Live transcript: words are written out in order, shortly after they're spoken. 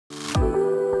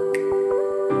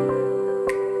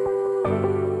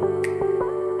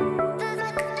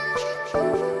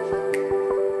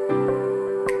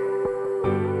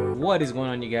What is going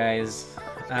on, you guys?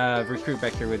 Recruit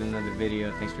back here with another video.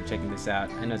 Thanks for checking this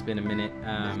out. I know it's been a minute,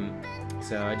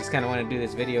 so I just kind of want to do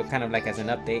this video kind of like as an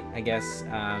update, I guess,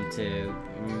 to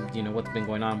what's been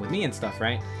going on with me and stuff,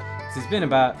 right? So it's been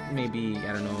about maybe,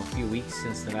 I don't know, a few weeks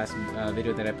since the last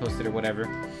video that I posted or whatever,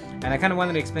 and I kind of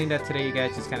wanted to explain that today, you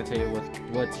guys. Just kind of tell you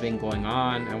what's been going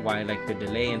on and why, like, the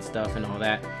delay and stuff and all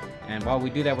that. And while we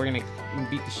do that, we're gonna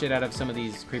beat the shit out of some of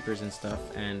these creepers and stuff,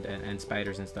 and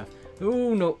spiders and stuff.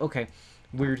 Oh no, okay,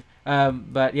 weird.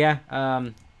 But yeah,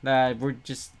 we're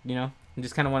just,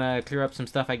 just kind of want to clear up some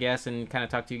stuff, I guess, and kind of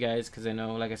talk to you guys, because I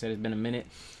know, like I said, it's been a minute.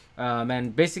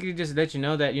 And basically just let you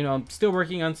know that, I'm still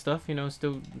working on stuff,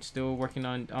 still working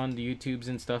on the YouTubes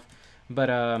and stuff. But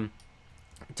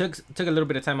took a little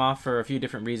bit of time off for a few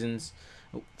different reasons.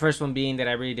 First one being that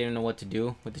I really didn't know what to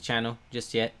do with the channel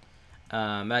just yet.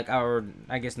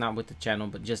 I guess not with the channel,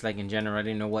 but just like in general, I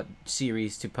didn't know what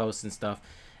series to post and stuff.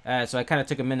 So I kind of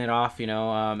took a minute off,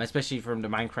 especially from the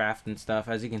Minecraft and stuff.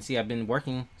 As you can see, I've been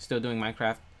still doing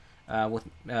Minecraft.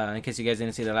 In case you guys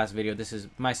didn't see the last video, this is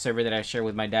my server that I share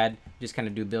with my dad. Just kind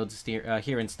of do builds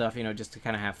here and stuff, just to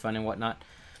kind of have fun and whatnot.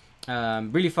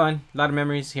 Really fun, a lot of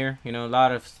memories here, a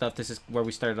lot of stuff. This is where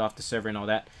we started off the server and all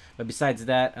that. But besides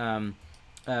that, kind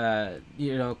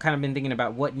of been thinking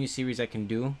about what new series I can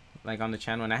do, like, on the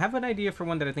channel, and I have an idea for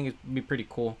one that I think would be pretty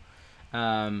cool.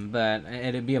 But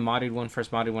it'd be a modded one,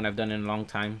 first modded one I've done in a long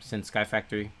time, since Sky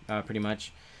Factory, pretty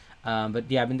much. But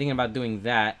yeah, I've been thinking about doing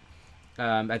that.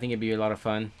 I think it'd be a lot of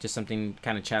fun, just something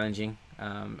kind of challenging,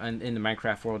 and in the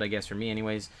Minecraft world, I guess, for me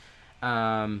anyways.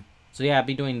 So yeah, I'll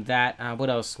be doing that.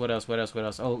 What else?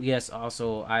 Oh yes,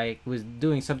 also I was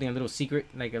doing something a little secret,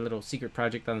 like a little secret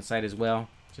project on the side as well.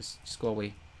 Just go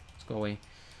away, just go away.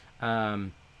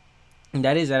 And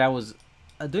that is that I was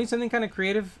doing something kind of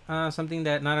creative, something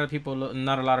that not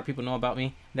a lot of people know about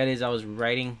me. That is, I was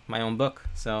writing my own book,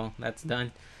 so that's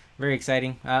done. Very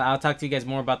exciting. I'll talk to you guys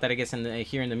more about that, I guess,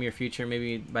 here in the near future,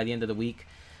 maybe by the end of the week.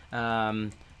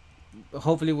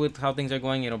 Hopefully, with how things are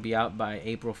going, it'll be out by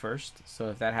April 1st. So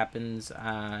if that happens,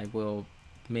 I will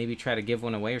maybe try to give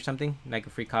one away or something, like a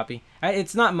free copy.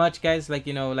 It's not much, guys. Like,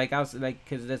 like I was like,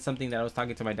 because that's something that I was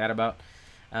talking to my dad about.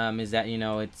 Is that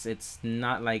it's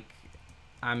not like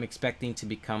I'm expecting to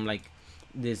become like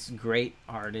this great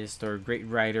artist or great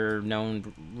writer,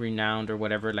 renowned or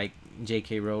whatever, like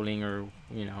J.K. Rowling or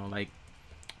like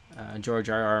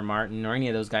George R.R. Martin or any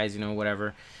of those guys,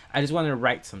 whatever. I just wanted to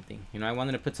write something. I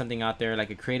wanted to put something out there, like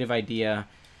a creative idea.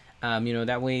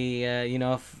 That way,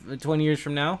 if 20 years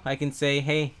from now I can say,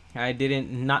 hey, I didn't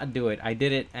not do it. I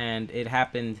did it, and it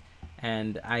happened.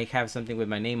 And I have something with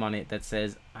my name on it that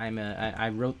says I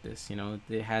wrote this.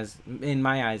 It has, in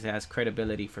my eyes, it has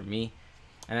credibility for me,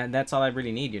 and that's all I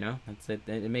really need. That's it.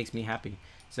 It makes me happy.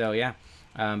 So yeah,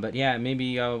 but yeah,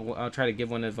 maybe I'll try to give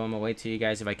one of them away to you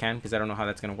guys if I can, because I don't know how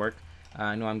that's gonna work.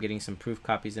 I know I'm getting some proof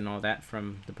copies and all that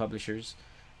from the publishers,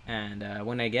 and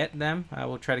when I get them, I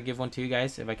will try to give one to you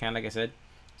guys if I can, like I said.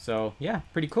 So yeah,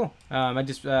 pretty cool. I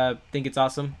just think it's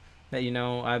awesome that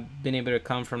I've been able to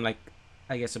come from, like,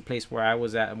 I guess, a place where I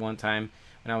was at one time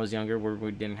when I was younger, where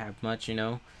we didn't have much,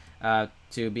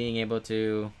 to being able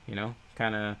to,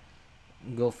 kind of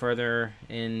go further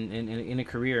in a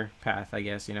career path, I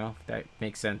guess, if that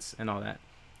makes sense and all that.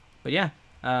 But yeah,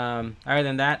 other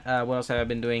than that, what else have I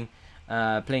been doing?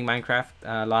 Playing Minecraft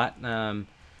a lot.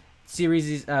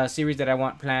 Series that I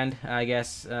want planned, I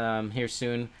guess, here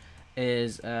soon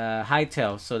is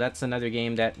Hytale. So that's another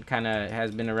game that kind of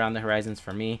has been around the horizons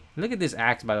for me. Look at this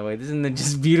axe, by the way. Isn't it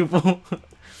just beautiful?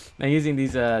 I'm using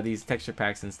these texture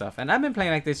packs and stuff, and I've been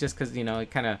playing like this just because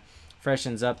it kind of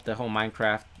freshens up the whole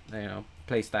Minecraft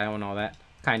play style and all that.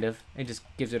 Kind of, it just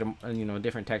gives it a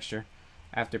different texture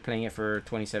after playing it for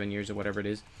 27 years or whatever it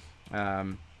is.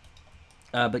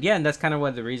 But yeah, and that's kind of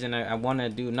what the reason I want to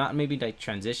do, not maybe like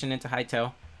transition into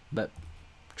Hytale, but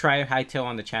try Hytale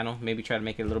on the channel. Maybe try to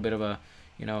make it a little bit of a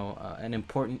an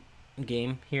important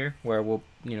game here, where we'll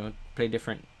play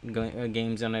different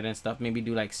games on it and stuff. Maybe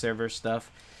do like server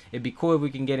stuff. It'd be cool if we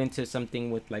can get into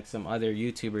something with like some other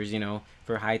YouTubers,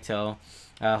 for Hytale.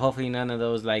 Hopefully none of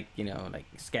those like like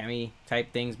scammy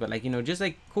type things, but like just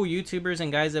like cool YouTubers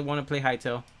and guys that want to play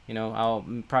Hytale. I'll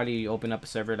probably open up a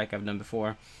server like I've done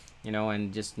before,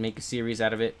 and just make a series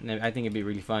out of it. And I think it'd be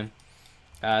really fun.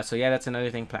 So yeah, that's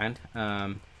another thing planned.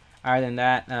 Other than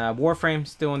that, Warframe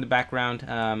still in the background.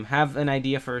 Have an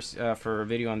idea for a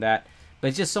video on that, but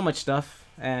it's just so much stuff.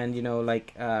 And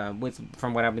like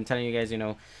from what I've been telling you guys,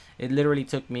 it literally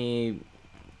took me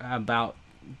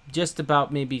just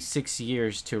about maybe 6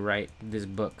 years to write this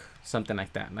book, something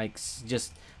like that. Like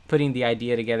just putting the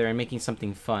idea together and making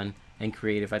something fun and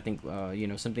creative. I think you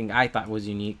know, something I thought was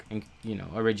unique and, you know,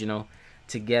 original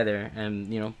together,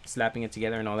 and, you know, slapping it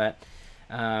together and all that.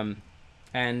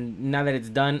 And now that it's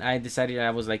done, I decided,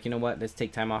 I was like, you know what, let's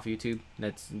take time off YouTube,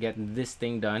 let's get this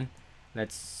thing done,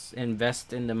 let's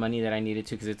invest in the money that I needed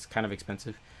to, because it's kind of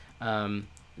expensive,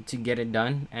 to get it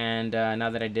done. And now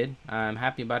that I did, I'm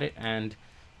happy about it, and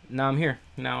now I'm here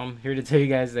to tell you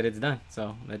guys that it's done.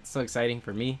 So that's so exciting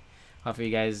for me. Hopefully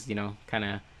you guys, you know, kind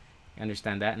of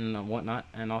understand that and whatnot.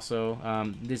 And also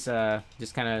this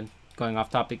just kind of going off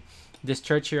topic, this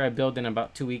church here I built in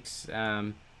about 2 weeks,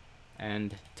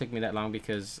 and took me that long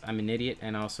because I'm an idiot,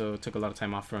 and also took a lot of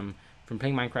time off from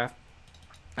playing Minecraft.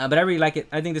 But I really like it.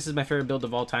 I think this is my favorite build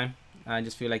of all time. I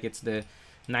just feel like it's the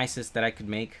nicest that I could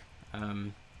make.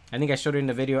 I think I showed it in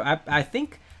the video. I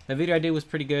think the video I did was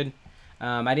pretty good.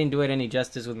 I didn't do it any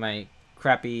justice with my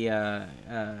crappy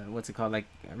what's it called, like,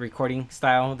 recording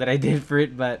style that I did for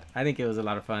it, but I think it was a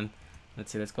lot of fun.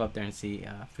 Let's see, let's go up there and see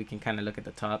if we can kind of look at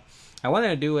the top. I wanted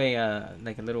to do a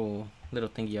like a little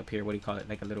thingy up here, what do you call it,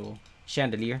 like a little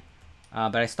chandelier,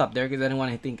 but I stopped there because I didn't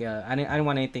want to think I didn't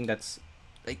want anything that's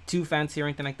like too fancy or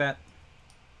anything like that.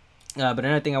 But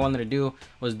another thing I wanted to do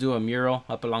was do a mural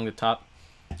up along the top,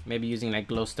 maybe using like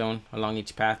glowstone along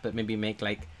each path, but maybe make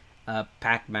like a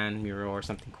Pac-Man mural or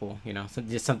something cool, you know, so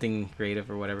just something creative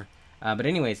or whatever. But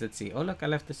anyways, let's see. Oh look, I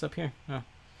left this up here. Oh,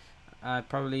 I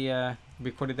probably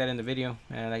recorded that in the video,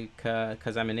 like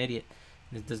because I'm an idiot.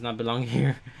 It does not belong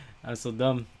here. I'm so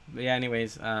dumb. But yeah,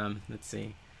 anyways, let's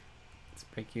see. Let's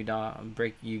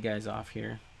break you guys off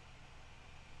here.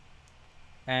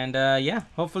 And yeah,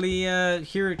 hopefully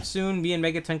here soon, me and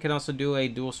Megaton can also do a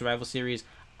dual survival series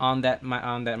on that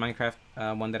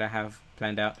Minecraft one that I have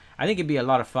planned out. I think it'd be a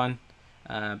lot of fun.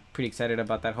 Pretty excited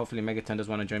about that. Hopefully Megaton does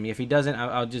want to join me. If he doesn't,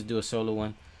 I'll just do a solo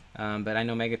one. But I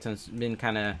know Megaton's been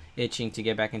kind of itching to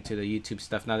get back into the YouTube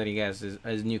stuff now that he has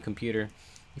his new computer.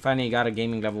 He finally got a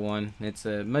gaming level 1. It's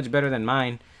much better than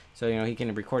mine, so, you know, he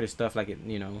can record his stuff like it,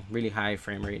 you know, really high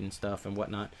frame rate and stuff and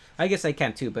whatnot. I guess I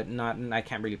can too, but I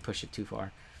can't really push it too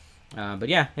far. But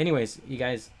yeah, anyways, you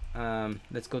guys,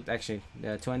 let's go. Actually,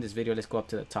 to end this video, let's go up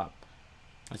to the top.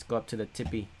 Let's go up to the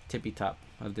tippy top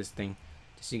of this thing,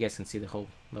 just so you guys can see the whole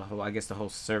I guess the whole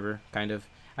server, kind of.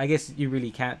 I guess you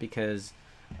really can't because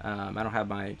I don't have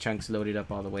my chunks loaded up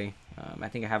all the way. I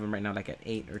think I have them right now like at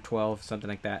 8 or 12, something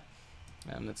like that.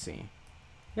 Let's see.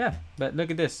 Yeah, but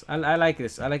look at this. I like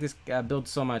this. I like this build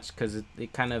so much because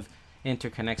it kind of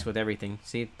interconnects with everything.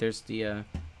 See, there's the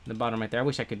bottom right there. I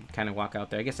wish I could kind of walk out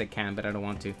there. I guess I can, but I don't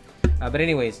want to. But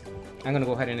anyways, I'm gonna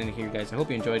go ahead and end it here, guys. I hope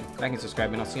you enjoyed. Like and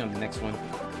subscribe, and I'll see you on the next one.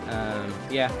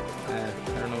 Yeah,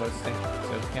 I don't know what to say.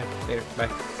 So yeah, later.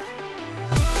 Bye.